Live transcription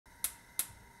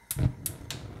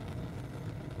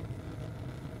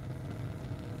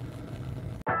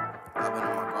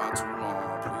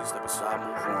step aside,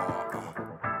 move on.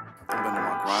 I've been on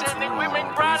my grind Shit, too nigga, long. we been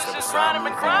grinding, Please just step aside, grinding,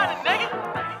 been move grinding, on. nigga.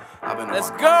 I've been on Let's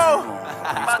my go. grind too long.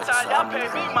 Please About step time y'all aside, pay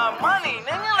move me on. my money,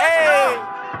 nigga. Let's Hey. go.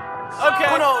 Okay.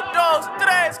 1, 2,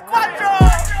 3,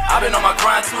 4. I've been on my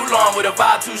grind too long, with a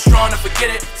vibe too strong to forget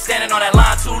it. Standing on that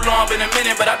line too long, been a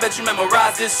minute, but I bet you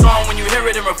memorize this song when you hear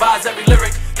it and revise every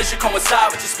lyric. This should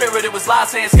coincide with your spirit, it was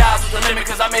lies saying skies was the limit,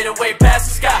 cause I made it way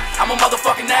past the sky. I'm a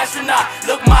motherfucking astronaut.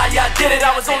 Look, Maya, I did it.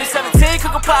 I was only 17,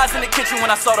 cooking pies in the kitchen when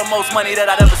I saw the most money that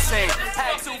I'd ever seen.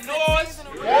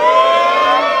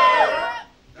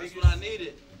 That's what I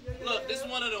needed. Look, this is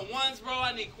one of the ones, bro.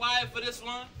 I need quiet for this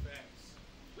one.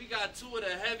 We got two of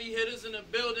the heavy hitters in the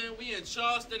building. We in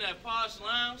Charleston at Posh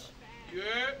Lounge. You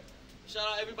heard? Shout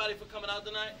out everybody for coming out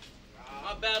tonight.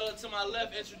 My battler to my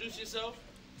left, introduce yourself.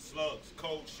 Sluggs,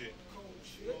 cold shit.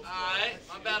 Alright,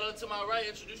 my battler to my right,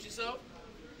 introduce yourself.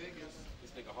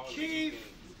 Keef,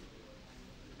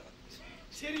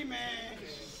 Titty Man,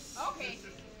 Okay.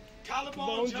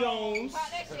 Collarbone Jones,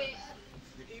 Pop that shit.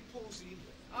 E Pussy,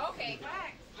 Okay.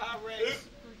 Pyrex,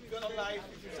 Gonna Life,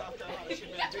 if you South Carolina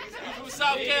shit, man. From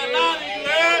South Carolina, you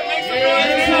heard? Make some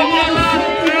noise in South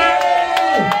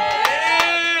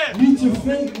Carolina. Meet your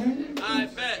fate, man.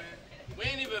 Alright, bet. We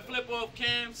ain't even flip off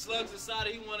Cam. Sluggs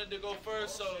decided he wanted to go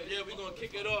first, so yeah, we gonna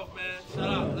kick it off, man. Shout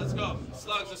out, let's go.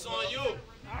 Sluggs, it's on you.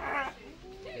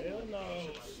 Hell no.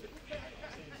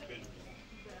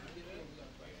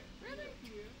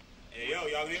 Hey, yo,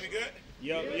 y'all can hear me good?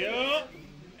 Yup.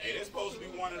 Hey, this supposed to be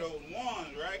one of those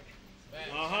ones, right?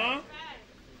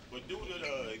 But due to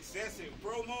the excessive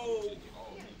promo,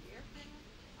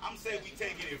 I'm saying we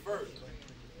taking it first.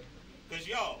 Cause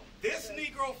y'all, this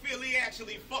Negro feel he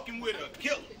actually fucking with a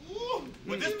killer.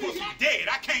 But this pussy dead.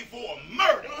 I came for a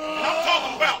murder. And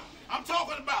I'm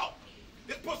talking about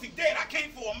this pussy dead. I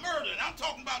came for a murder. And I'm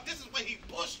talking about this is where he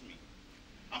pushed me.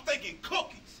 I'm thinking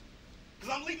cookies. Cause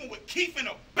I'm leaving with Keef in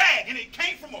a bag and it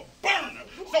came from a burner.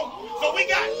 So we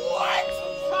got what?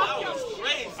 That was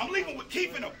crazy. I'm leaving with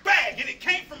Keef in a bag and it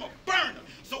came from a burner.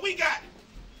 So we got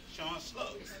Shaun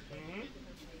Sluggs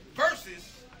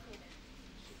versus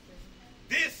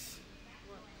this.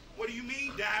 What do you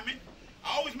mean, Diamond?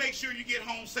 I always make sure you get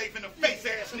home safe in the face,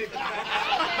 ass nigga.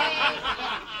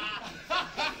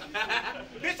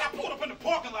 Bitch, I pulled up in the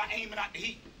parking lot aiming out the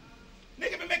heat.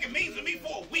 Nigga been making memes of me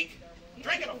for a week.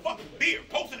 Drinking a fucking beer,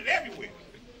 posting it everywhere.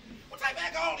 What type of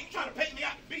alcohol are you trying to pay me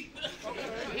out to be?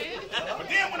 But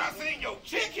then when I seen your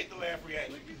chick hit the laugh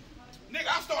reaction, nigga,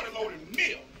 I started loading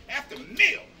meal after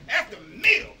meal after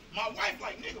meal. My wife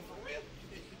like, nigga, for real?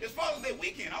 It's Father's Day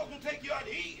weekend. I was gonna take you out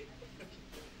to eat.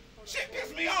 Shit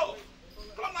pissed me off.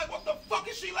 But I'm like, what the fuck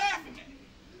is she laughing at?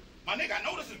 My nigga, I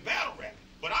know this is battle rap,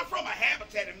 but I'm from a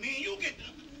habitat and me and you get,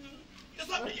 it's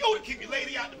up to you to keep your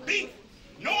lady out the beef.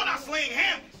 Knowing I sling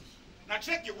hammers. Now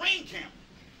check your ring camera.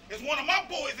 It's one of my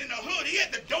boys in the hood. He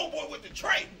had the doughboy with the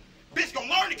tray. Bitch gonna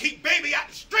learn to keep baby out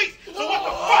the streets. So what the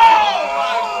fuck?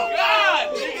 Oh my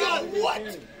God, nigga.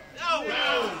 What? That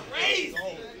was crazy.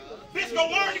 Bitch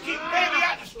gonna learn to keep baby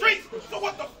out the streets. So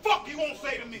what the fuck you gonna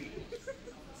say to me?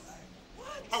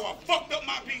 How I fucked up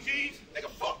my PGs? Nigga,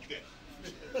 fuck that.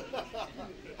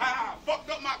 How I fucked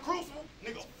up my crucible?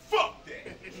 Nigga, fuck that.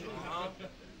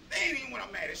 They ain't even when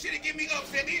I'm mad at. Shit'll get me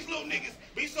upset. These little niggas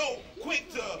be so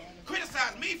quick to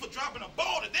criticize me for dropping a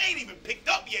ball that they ain't even picked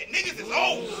up yet. Niggas is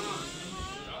hoes.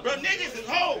 Bro, niggas is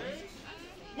hoes.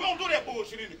 We don't do that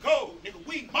bullshit in the code. Nigga,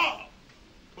 we mob.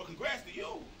 But congrats to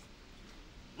you.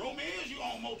 Rumor is you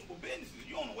own multiple businesses.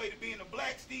 You on the way to being a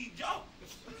black Steve Jobs.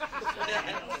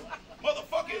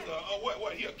 Motherfucker is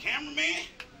what, he a cameraman?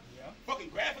 Yeah. Fucking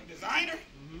graphic designer?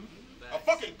 A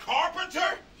fucking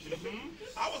carpenter?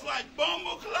 I was like,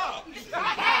 Bumble Club.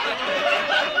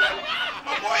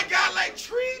 My boy got like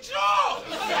tree jaws.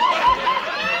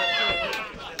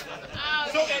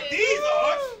 So at these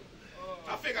odds,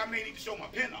 I figure I may need to show my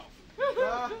pin off.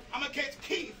 I'm gonna catch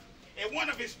Keef at one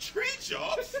of his tree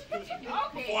jobs.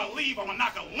 Before I leave, I'm gonna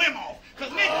knock a limb off. Cause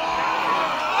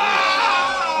nigga,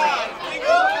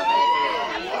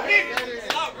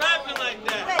 Stop rapping like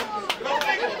that. bro,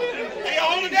 nigga, hey,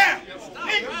 hold it down. Stop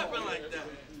Nigga, rapping like that.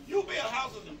 you build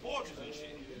houses and porches and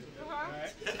shit.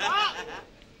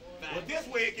 But this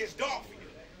way it gets dark for you.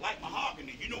 Like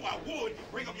mahogany. You know I would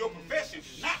bring up your profession,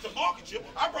 not to market you.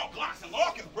 I brought Glocks and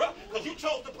Larkins, bruh, because you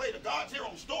chose to play the God's Hero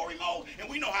on story mode, and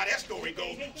we know how that story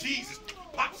goes. Jesus,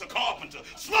 Pop's a carpenter.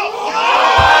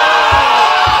 Sluggs!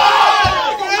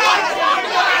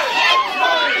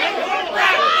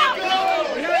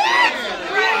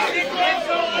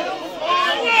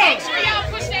 Make sure y'all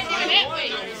push that nigga that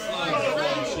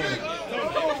way.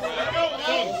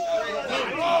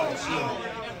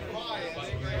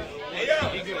 Hey,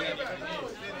 yo.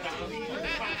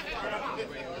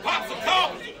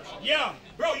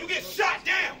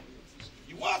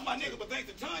 nigga but think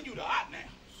to turn you to op now.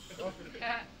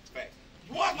 Facts.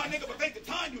 You was my nigga but think to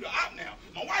turn you to op now.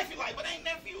 My wife is like, but ain't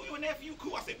nephew, you a nephew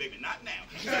cool? I said, baby, not now.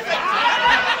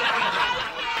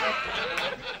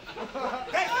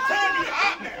 Thanks to turn you to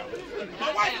op now.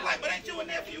 My wife is like, but ain't you a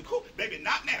nephew cool? Baby,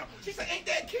 not now. She said, ain't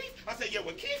that Keef? I said, yeah,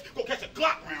 well, Keef, go catch a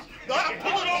Glock round. I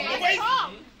pull it off the waist.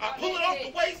 I pull it off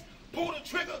the waist, pull the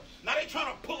trigger. Now they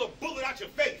trying to pull a bullet out your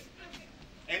face.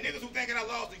 And niggas who thinking I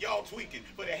lost to y'all tweaking.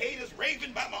 For the haters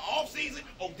raving about my off season,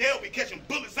 Odell be catching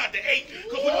bullets out the 8.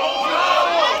 Cause when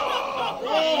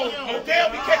Odell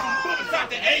be catching bullets out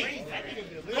the 8.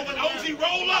 Cause when OG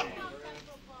roll up,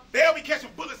 they'll be catching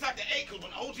bullets out the 8. Cause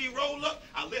when OG roll up,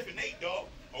 I lift an 8, dog.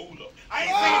 Hold up. I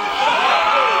ain't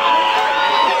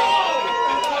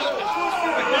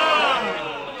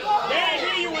They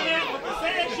didn't hear you with that, but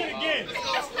say that shit again.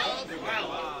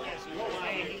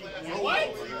 What?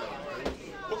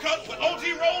 Because when OG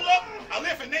roll up, I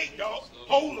lift an 8, dog.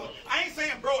 Hold up. I ain't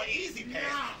saying, bro, an easy pass,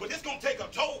 but this gonna take a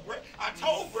toll, Brett. I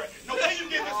told Brett. No way you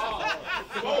get this.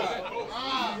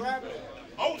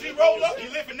 OG roll up, he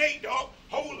lift an 8, dog.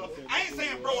 Hold up. I ain't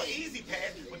saying, bro, an easy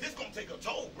pass, but this gonna take a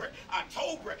toll, Brett. I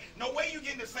told Brett. No way you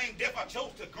getting the same death I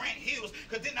chose to Grant Hills,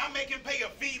 because didn't I make him pay a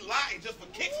fee lying just for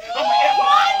kicks? I'm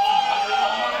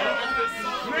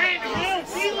Grant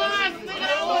Hills, he lies,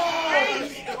 nigga.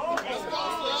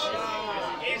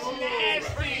 It's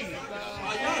nasty.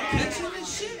 Are y'all catching this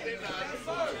shit?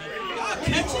 Y'all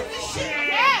catching this shit?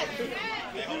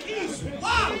 Yes.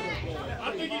 Wow. I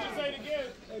think you should say it again.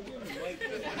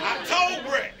 I told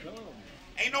Brett,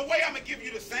 ain't no way I'm gonna give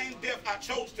you the same death I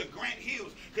chose to Grant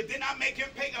Hills, cause then I make him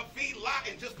pay a fee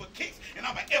lying just for kicks, and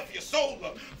I'ma F your soul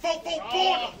up. 4-4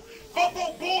 Bulldog.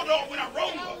 4-4 Bulldog when I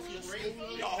roll up.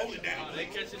 Y'all hold it down.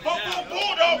 4-4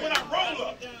 Bulldog when I roll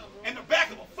up. In the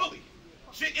back of a fully.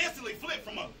 Shit instantly flipped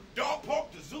from a dog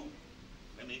park to zoo.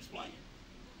 Let me explain.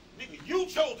 Nigga, you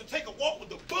chose to take a walk with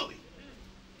the bully.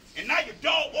 And now your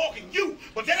dog walking you,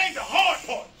 but that ain't the hard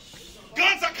part.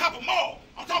 Guns, I cop them all.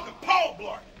 I'm talking Paul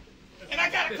Blart. And I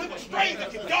got a clip of strays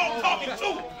if your dog talking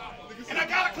to. And I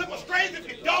got a clip of strays if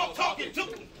your dog talking to.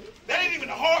 That ain't even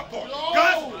the hard part.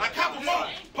 Guns, I cop them all.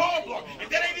 Paul Blart. And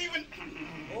that ain't even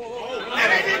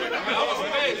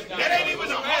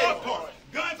the hard part.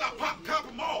 Guns, I cop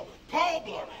them all. Paul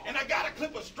Blart. And I got a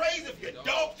clip of strays if your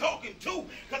dog talking too.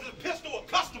 Because the pistol a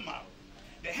custom model.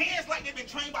 The hands like they've been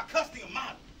trained by custom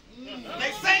model.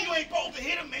 They say you ain't supposed to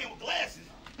hit a man with glasses.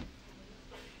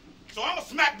 So I'm a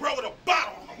smack bro with a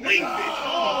bottle. I'm a lean bitch.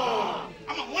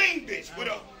 I'm a lean bitch with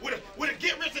a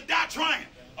get rich or die trying.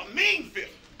 A mean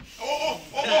fist. Or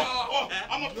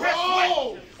I'm a press sweat.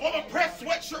 Or I'm a press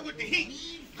sweatshirt with the heat.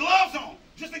 Gloves on,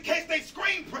 just in case they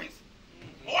screen prints.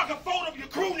 Or I can fold up your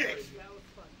crew necks.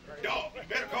 Dog, you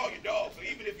better call your dog. So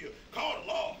even if you call the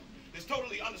law, it's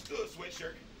totally understood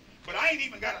sweatshirt. But I ain't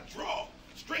even got a draw.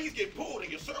 Strings get pulled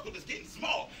and your circle is getting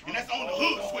small. And that's on the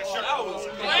hood sweatshirt.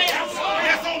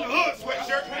 That's on the hood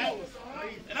sweatshirt.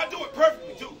 And I do it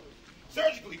perfectly too.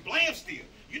 Surgically, blam steel.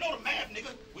 You know the math,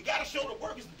 nigga. We gotta show the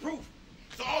work is the proof.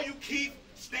 So all you Keef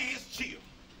stands chill.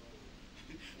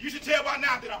 You should tell by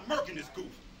now that I'm murking this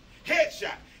goof.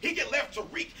 Headshot. He get left to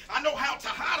reek. I know how to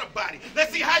hide a body.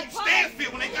 Let's see how you stand feel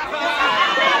when they got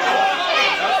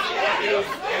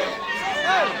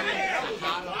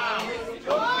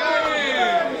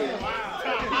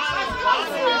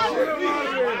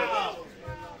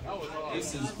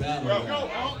This is battle.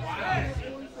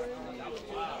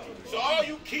 So all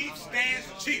you Keef stands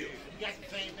chill.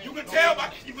 You can tell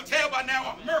by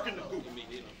now I'm murking the goof.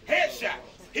 Headshot.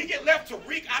 He get left to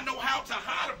reek. I know how to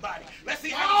hide a body. Let's see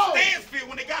how the stands feel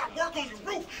when they gotta work on your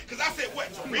roof. Cause I said what?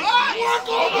 To reek.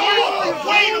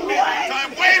 Wait a minute.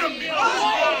 Time. Wait a minute.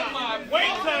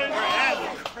 Wait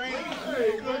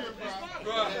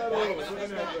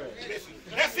Listen,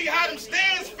 let's see how them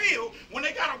stands feel when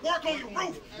they gotta work on your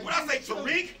roof. When I say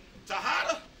Tariq,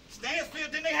 Tahada, stands feel,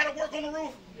 didn't they have to work on the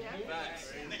roof? Yeah.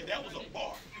 Nigga, that was a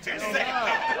bar. To the second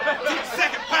power. To the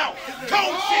second power.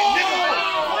 Cold shit, nigga.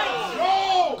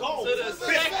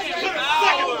 To the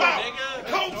second power.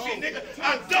 Cold shit, nigga. I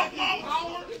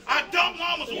dump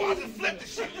mamas or I just flip the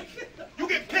shit. You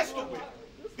get pistol whipped.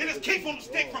 Then it's Keef on the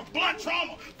stick from blunt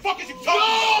trauma. Fuck is you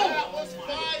talking about? That was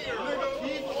fire, nigga.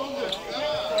 Keef on the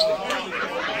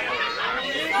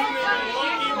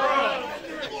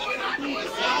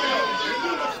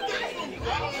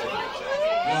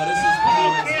Yo, this is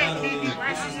PyrexxBattleleague.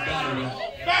 This is battle rap.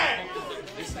 Bang!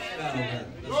 This is battle rap.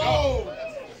 Roll!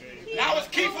 Now it's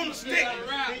Keef on the stick.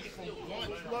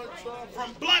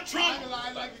 From blunt trauma.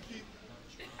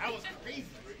 That was crazy.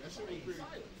 That shit was crazy.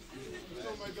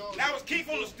 Now it's Keef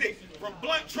on the stick. From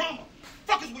blunt trauma.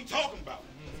 Fuck is we talking about?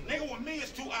 Nigga, when me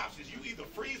is too options. You either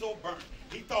freeze or burn.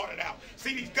 He thought it out.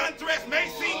 See, these gun threats may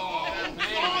seem...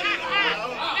 Not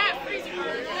freezing.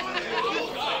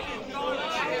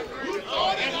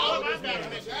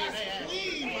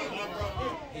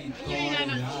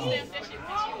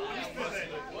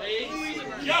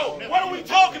 Yo, what are we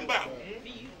talking about?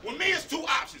 With me, it's two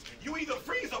options. You either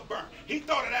freeze or burn. He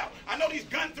thought it out. I know these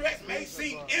gun threats may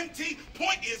seem empty.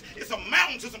 Point is, it's a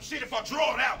mountain to some shit if I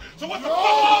draw it out. So what the fuck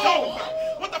are we talking about?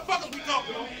 What the fuck is we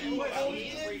talking about?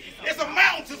 It's a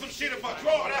mountain to some shit if I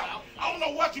draw it out. I don't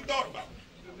know what you thought about.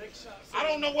 I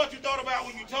don't know what you thought about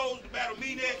when you told to battle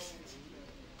me next.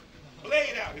 Play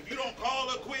it out. If you don't call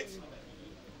her quits,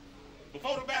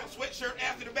 before the battle sweatshirt,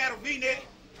 after the battle V-neck.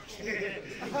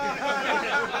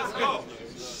 Let's go.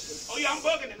 Oh yeah, I'm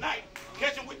bugging tonight.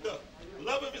 Catching with the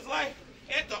love of his life.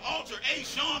 At the altar,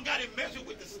 Shaun got him measured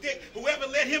with the stick. Whoever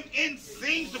let him in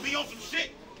seems to be on some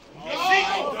shit. And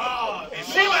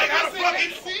she like, how the fuck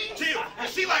he chill. And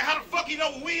she like, how the fuck he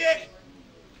know where we at?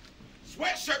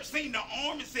 Sweatshirt seen the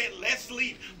arm and said, let's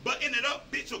leave. Button it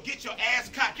up, bitch, you'll get your ass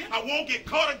caught. I won't get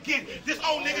caught again. This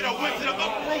old nigga that went to the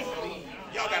upper room.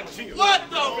 Y'all gotta chill. What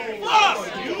the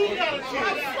fuck? You gotta chill.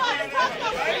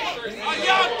 Are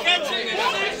y'all catching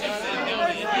this shit?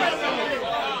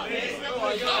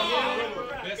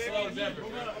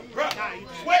 Bruh,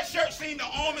 Sweatshirt seen the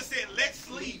arm and said, let's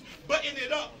leave. Button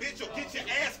it up, bitch, you'll get your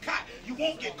ass caught. You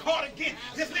won't get caught again.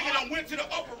 This nigga done went to the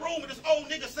upper room and this old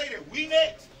nigga say that we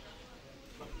next.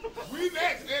 We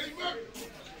next, Eddie Murphy.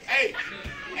 Hey,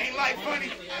 ain't life funny?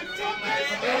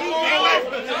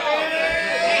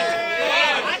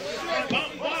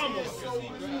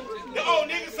 The old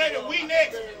nigga say that we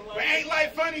next, but ain't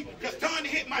life funny? Cause Tony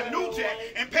hit my new jack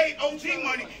and paid OG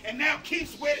money, and now Keef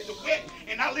sweated the wet,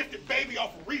 and I lifted baby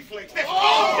off a reflex. That's Oh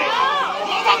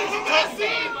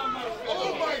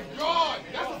my God,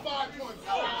 that's a 5 point.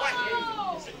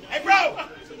 Hey bro,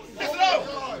 listen up.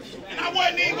 And I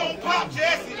wasn't even gonna pop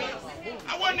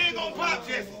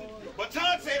Jesse. But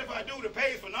Ton said if I do, the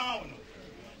pay is phenomenal.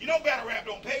 You know battle rap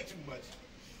don't pay too much.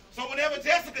 So whenever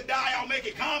Jessica die, I'll make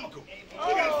it comical.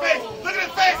 Look at his face. Look at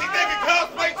his face. He thinking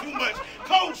cosplay too much.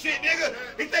 Cold shit, nigga.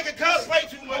 He thinking cosplay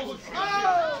too much.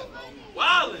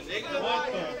 Wildin', nigga. What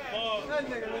the fuck? That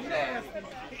nigga nasty.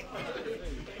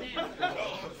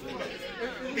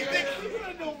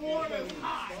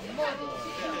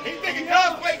 He thinking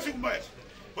cosplay too much.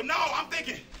 But no, I'm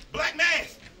thinking Black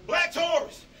Mask, Black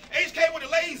Taurus, HK with a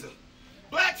laser,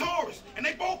 Black Taurus, and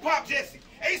they both pop Jesse.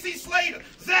 AC Slater,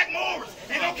 Zach Morris,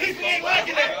 and no Keef ain't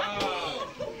liking that.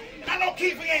 I know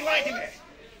Keef ain't liking that.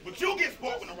 But you get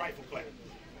sport with a rifle player.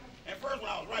 At first, when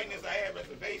I was writing this, I had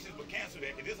reservations, but canceled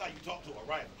that, because this is how you talk to a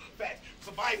rifle. Facts,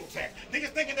 survival tact. Niggas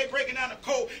thinking they breaking down the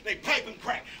code, they pipe and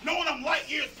crack. Knowing I'm light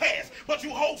years past, but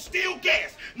you hold steel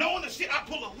gas. Knowing the shit I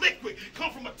pull a liquid come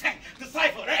from a tank.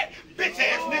 Decipher that, bitch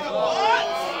ass nigga.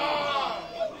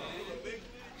 What?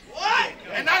 What?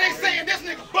 And now they saying this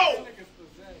nigga bold.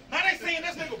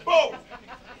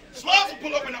 Sluggs will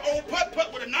pull up in an old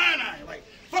putt-putt with a 9-iron. Like,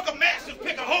 fuck a match, just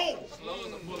pick a hole.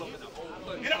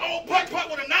 In an old putt-putt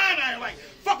with a 9-iron. Like,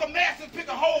 fuck a match, just pick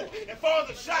a hole. And follow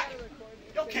the shot.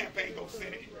 Your campaign go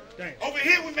send it. Over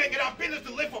here, we make it our business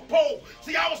to lift a pole.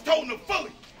 See, I was told them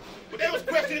fully. But they was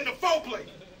questioning the foreplay.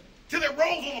 Till they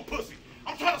rolls on a pussy.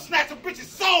 I'm trying to snatch a bitch's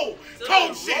soul.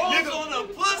 Cold shit, nigga. Rolls on a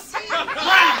pussy?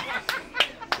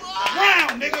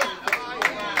 Round, nigga.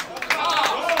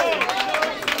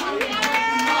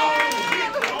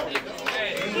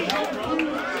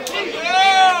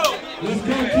 Let's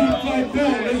go keep like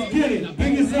that. Let's get it.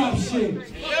 Biggest up shit.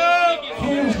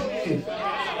 Cold shit.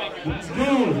 Let's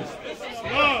go.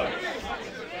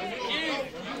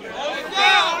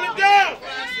 Hold it down.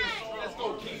 Let's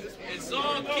go, Keef. It's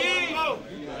on Keef. Turn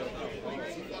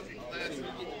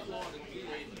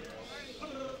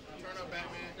up,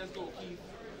 Batman. Let's go, Keef.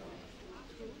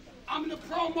 I'm the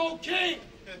promo king.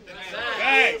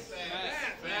 Facts.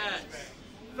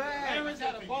 Parents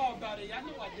had a ball about it. I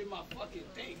know I did my fucking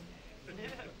thing.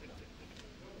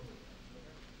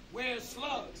 Where's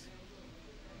Sluggs?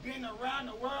 Been around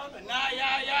the world and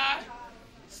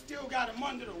still got him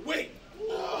under the weight.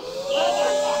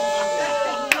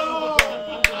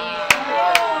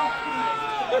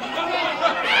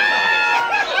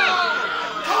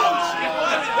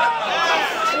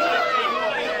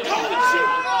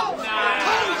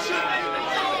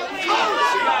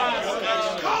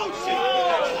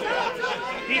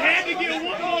 He had to get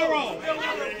one more off.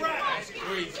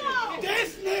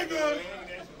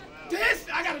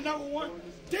 I got another one.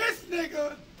 This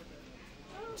nigga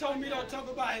told me don't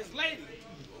talk about his lady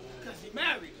because he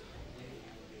married her.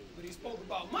 But he spoke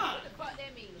about mine. What the fuck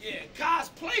that means? Yeah,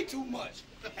 cosplay too much.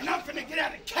 And I'm finna get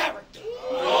out of character.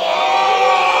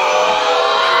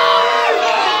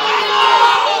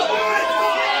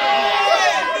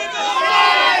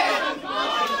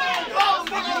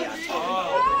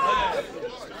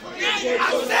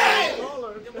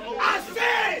 I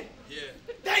said,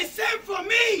 they sent for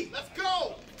me. Let's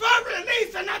go. For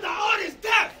release another artist's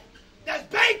death. That's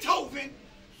Beethoven.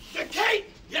 The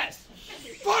cake, yes.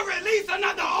 For release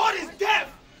another artist's death.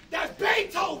 That's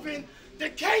Beethoven. The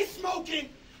case smoking,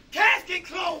 casket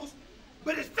closed,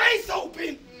 but his face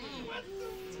open.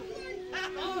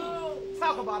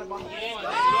 Talk about it, man.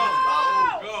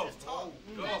 Go.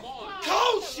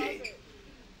 Cold shit.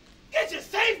 Get your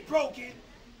safe broken.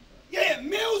 Yeah,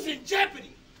 Mills in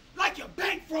jeopardy. Like your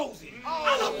bank frozen.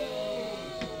 I'll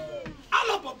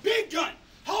up a big gun.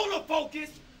 Hold up focus.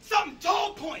 Something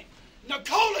tall point.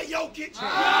 Nikola Jokic. Keep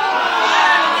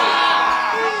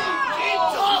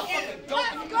talking.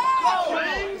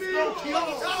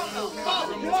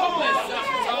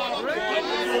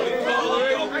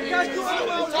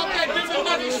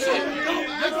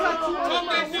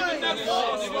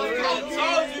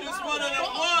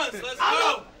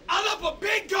 I'll up a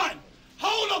big gun.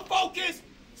 Hold up focus.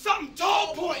 Something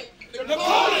tall point.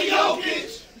 Nikola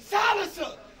Jokic.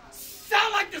 Silencer.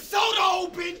 Sound like the soda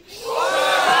open.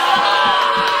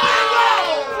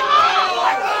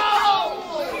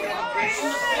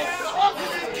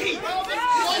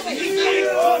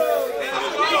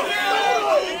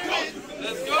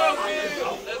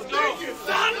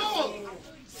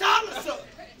 Silencer.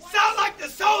 Sound like the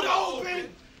soda open.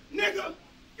 Nigga,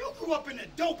 you grew up in the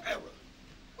dope era.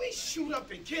 We shoot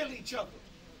up and kill each other.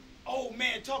 Old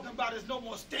man talking about there's no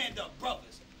more stand-up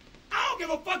brothers. I don't give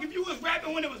a fuck if you was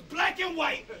rapping when it was black and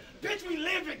white. Bitch, we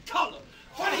live in color.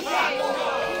 Funny guy.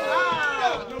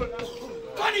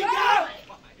 Funny guy.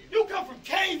 You come from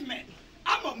cavemen.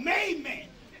 I'm a made man.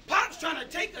 Pop's trying to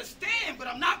take a stand, but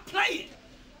I'm not playing.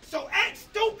 So act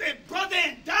stupid, brother,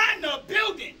 and die in the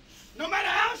building. No matter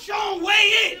how Shaun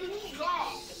weigh in.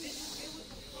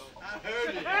 I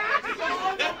heard it.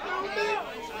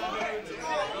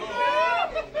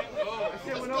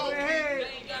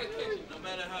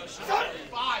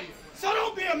 So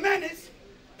don't be a menace.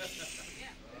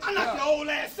 I knock your old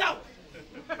ass out.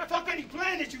 Fuck any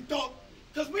plan that you thought,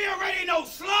 because we already know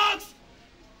Sluggs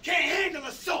can't handle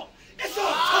assault. It's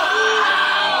all talk.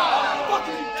 What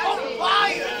are you talking about?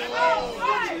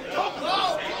 What are you talking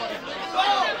about?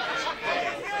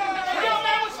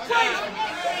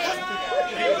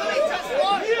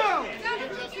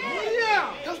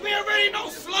 Because we already know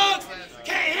Sluggs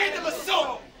can't handle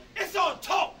assault. It's all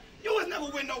talk. You was never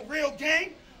with no real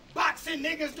gang. Boxing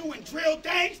niggas doing drill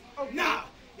things. Nah,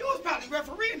 you was probably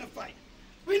refereeing the fight.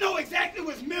 We know exactly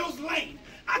what's Mills' lane.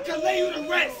 I can lay you to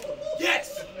rest.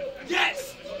 Yes,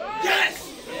 yes, yes,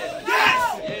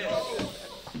 yes.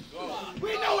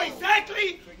 We know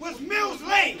exactly what's Mills'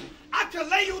 lane. I can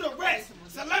lay you to rest.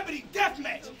 Celebrity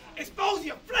deathmatch. Expose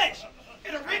your flesh.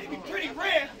 It'll really be pretty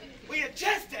rare where your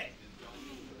chest at.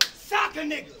 Soccer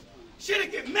nigga.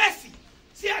 Shit'll get messy.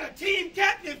 See how the team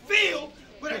captain feel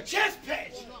with a chest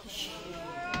patch.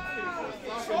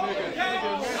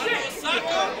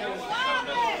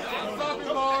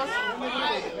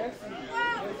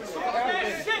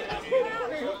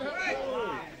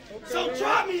 So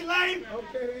try me, lame.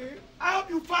 I hope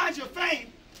you find your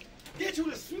fame. Get you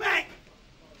to smack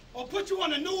or put you on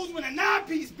the news with a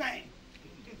 9-piece bang.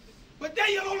 But then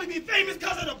you'll only be famous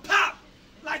because of the pop,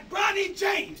 like Bronny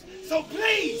James. So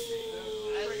please,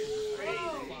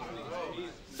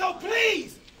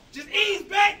 just ease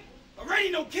back. Already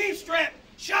know Keef strap,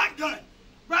 shotgun,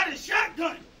 riding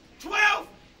shotgun, 12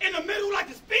 in the middle like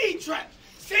a speed trap.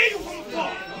 See you from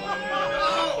afar.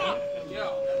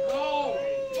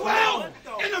 12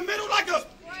 in the middle like a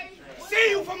see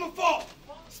you from afar.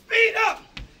 Speed up.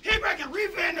 Hit back and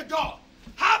reefer in the guard.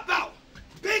 How about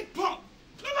big pump?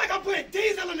 Look like I'm putting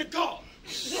diesel in the car.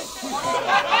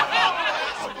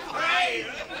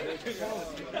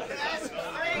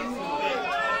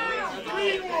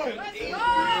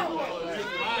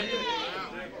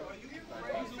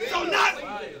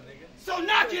 So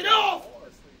knock it off.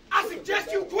 I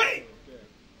suggest you quit.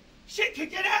 Shit can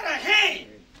get out of hand.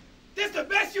 This the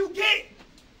best you get.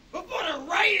 Before the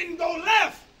right and go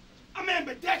left, I'm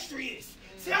ambidextrous.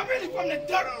 See, I'm really from the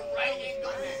dirt.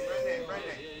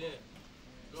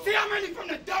 See, I'm really from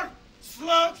the dirt.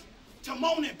 Sluggs,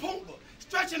 Timon and Pumbaa.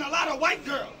 Stretching a lot of white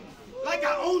girls. Like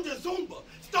I owned a Zumba.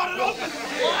 Started off as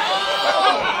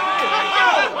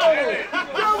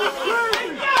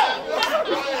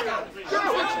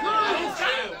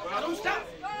I don't stop.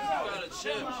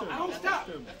 I don't stop.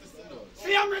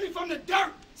 See, I'm really from the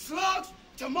dirt. Sluggs,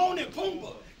 Timon and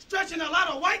Pumbaa. stretching a lot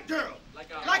of white girl.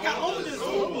 Like I owned this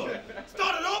Uber.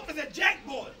 Started off as a jack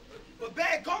boy, but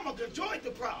bad karma enjoyed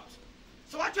the props.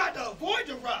 So I tried to avoid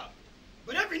the rob.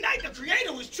 But every night the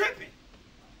creator was tripping.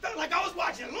 Felt like I was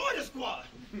watching Lawyer Squad.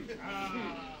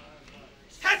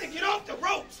 Had to get off the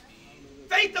ropes.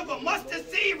 Faith of a mustard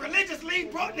seed religiously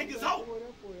brought niggas hope.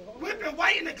 Whipping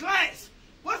white in the class.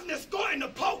 Wasn't escorting the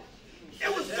Pope.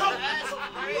 It was dope. What?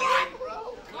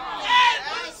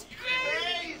 That's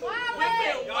crazy.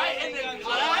 Whipping white in the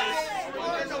class.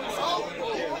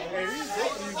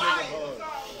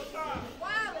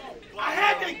 I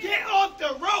had to get off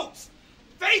the ropes.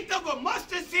 Faith of a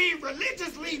mustard seed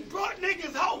religiously brought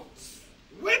niggas hope.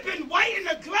 Whipping white in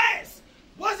the glass.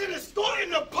 Wasn't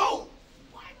escorting the Pope.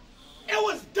 It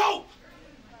was dope.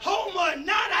 Home or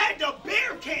not, I had the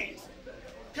beer cans.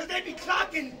 Cause they be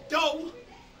clocking dough.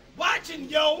 Watching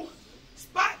yo.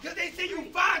 Spot cause they say you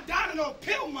fine dining on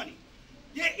pill money.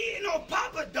 You're eating on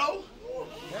Papa dough.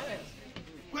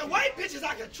 With white bitches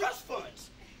I can trust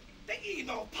funds. They eating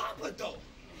on Papa dough.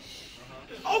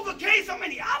 Overcame so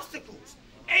many obstacles.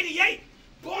 88,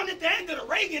 born at the end of the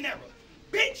Reagan era.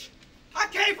 Bitch, I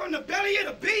came from the belly of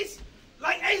the beast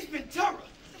like Ace Ventura.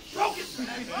 Broke it.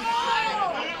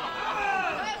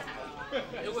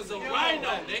 It was a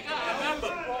rhino, nigga. I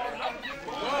remember.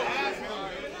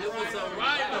 It was a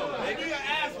rhino, nigga.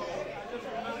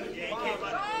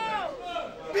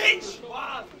 Bitch,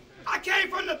 I came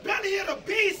from the belly of the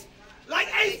beast like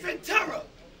Ace Ventura.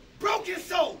 Broken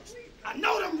souls. I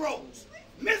know them roads.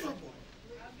 Miserable.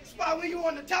 That's why when you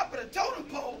on the top of the totem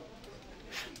pole,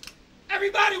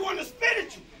 everybody want to spit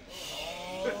at you.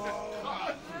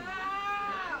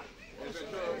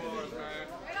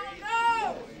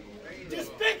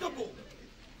 Despicable.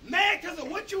 Mad because of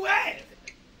what you have.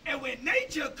 And when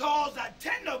nature calls, I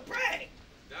tend to brag.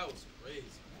 That was crazy.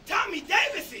 Tommy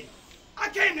Davidson. I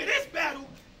came to this battle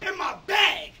in my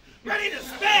bag, ready to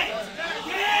spaz.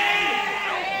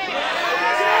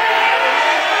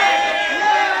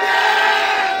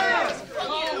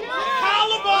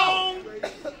 Collarbone.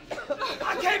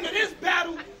 I came to this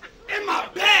battle in my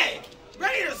bag,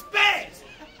 ready to spaz.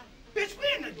 Bitch, we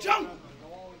in the jungle.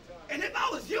 And if I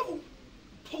was you,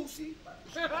 pussy,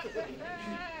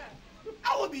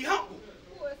 I would be humble.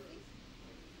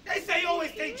 They say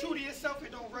always stay true to yourself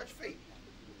and don't rush fate.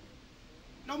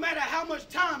 No matter how much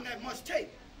time that must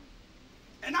take.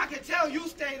 And I can tell you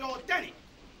stayed authentic.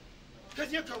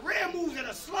 Because your career moves at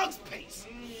a slug's pace.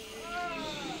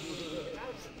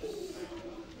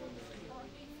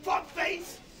 Fuck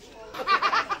face.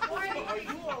 Are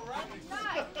you alright?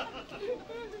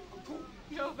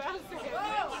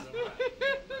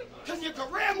 Because your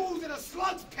career moves at a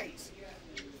slug's pace.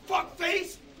 Fuck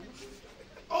face.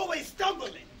 Always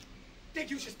stumbling. Think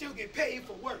you should still get paid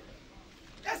for work.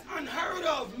 That's unheard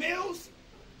of, Mills.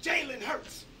 Jalen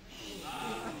Hurts.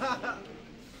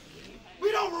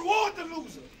 We don't reward the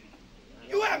loser.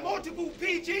 You had multiple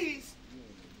PGs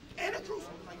and a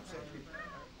cruiser, like you said,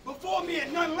 before me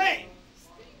and none land.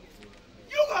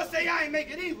 You gonna say I ain't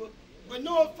make it either, but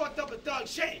no one fucked up a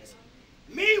thug's chance.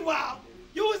 Meanwhile,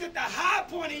 you was at the high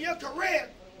point in your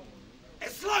career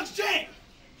and Sluggs jam.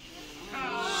 Talk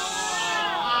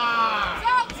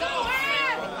to him!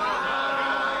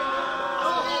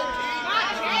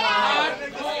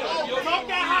 Talk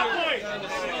that high point.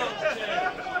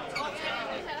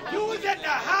 You was at the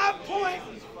high point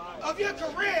of your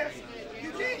career.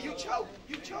 You did. You choked.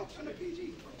 You choked from the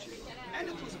PG. And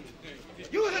the cruiser.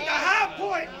 You was at the high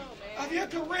point of your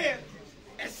career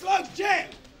and Sluggs jam.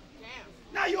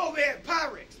 Now you over here at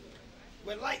Pyrex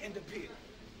with light and the pill.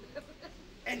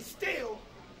 And still,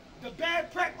 the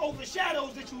bad prep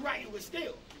overshadows that you writing with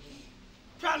still.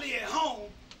 Probably at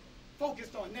home,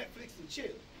 focused on Netflix and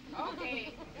chill.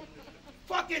 Okay.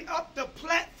 Fucking up the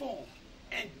platform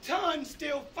and tons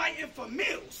still fighting for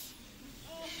meals.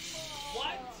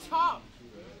 What? Talk.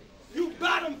 You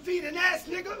bottom feeding ass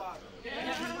nigga.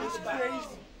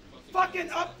 Fucking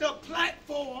up the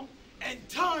platform and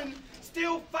ton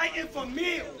still fighting for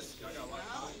meals.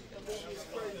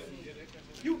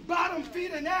 You bottom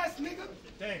feeding ass nigga.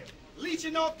 Damn.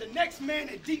 Leeching off the next man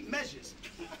in deep measures.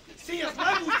 See us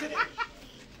levels to this.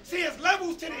 See us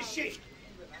levels to this shit.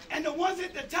 And the ones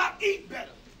at the top eat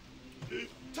better.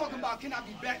 Talking about can I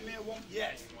be Batman one?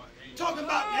 Yes. Talking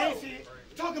about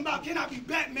talking about can I be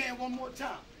Batman one more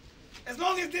time? As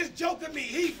long as this Joker be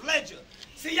Heath Ledger.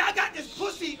 See, y'all got this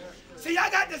pussy. See,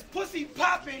 y'all got this pussy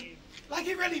popping like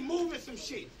he really moving some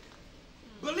shit.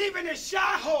 Believing in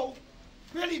Shy-Ho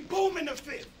really booming the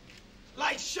fifth.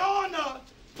 Like Shaun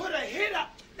put a hit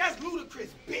up. That's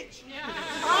ludicrous, bitch. Yeah.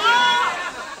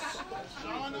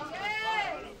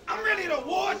 I'm really the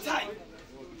war type.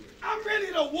 I'm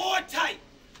really the war type.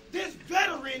 This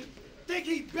veteran think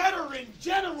he better in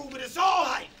general, but it's all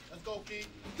hype. Let's go, Keef.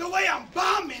 The way I'm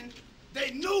bombing,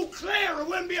 they knew clear it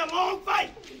wouldn't be a long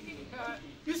fight.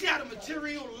 You see how the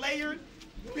material layered,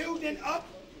 building up?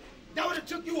 That would have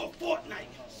took you a fortnight.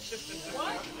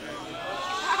 What?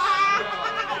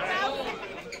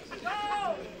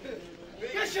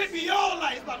 This should be your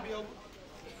life. It's about to be over.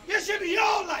 This should be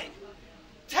your life.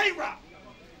 Tay-Rock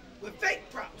with fake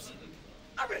props.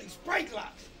 I really spray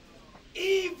glocks.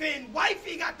 Even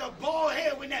wifey got the bald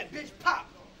head when that bitch pop.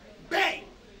 Bang.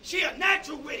 She a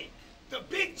natural with it. The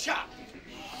big chop.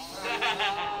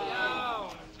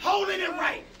 Holding it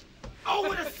right.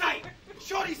 Over the sight.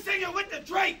 Shorty singing with the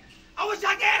Drake. I wish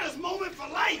I could have this moment for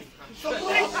life. So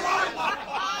thanks, bro.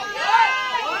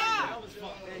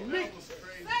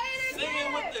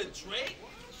 Singing with the Drake?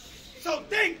 So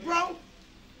think, bro.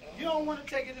 You don't want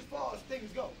to take it as far as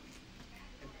things go.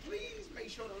 And please make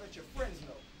sure to let your friends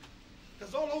know.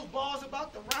 Because all those bars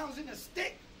about the rounds in the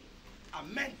stick, I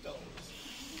meant those.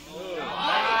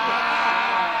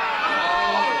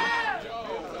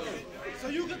 So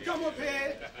you can come up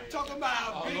here talking about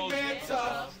how big man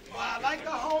tough, or I like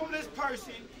a homeless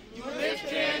person, you lift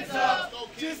hands up.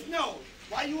 Just know,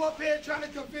 while you up here trying to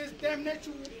convince them that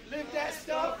you live that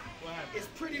stuff, it's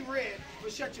pretty rare,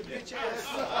 but shut your bitch ass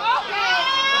up.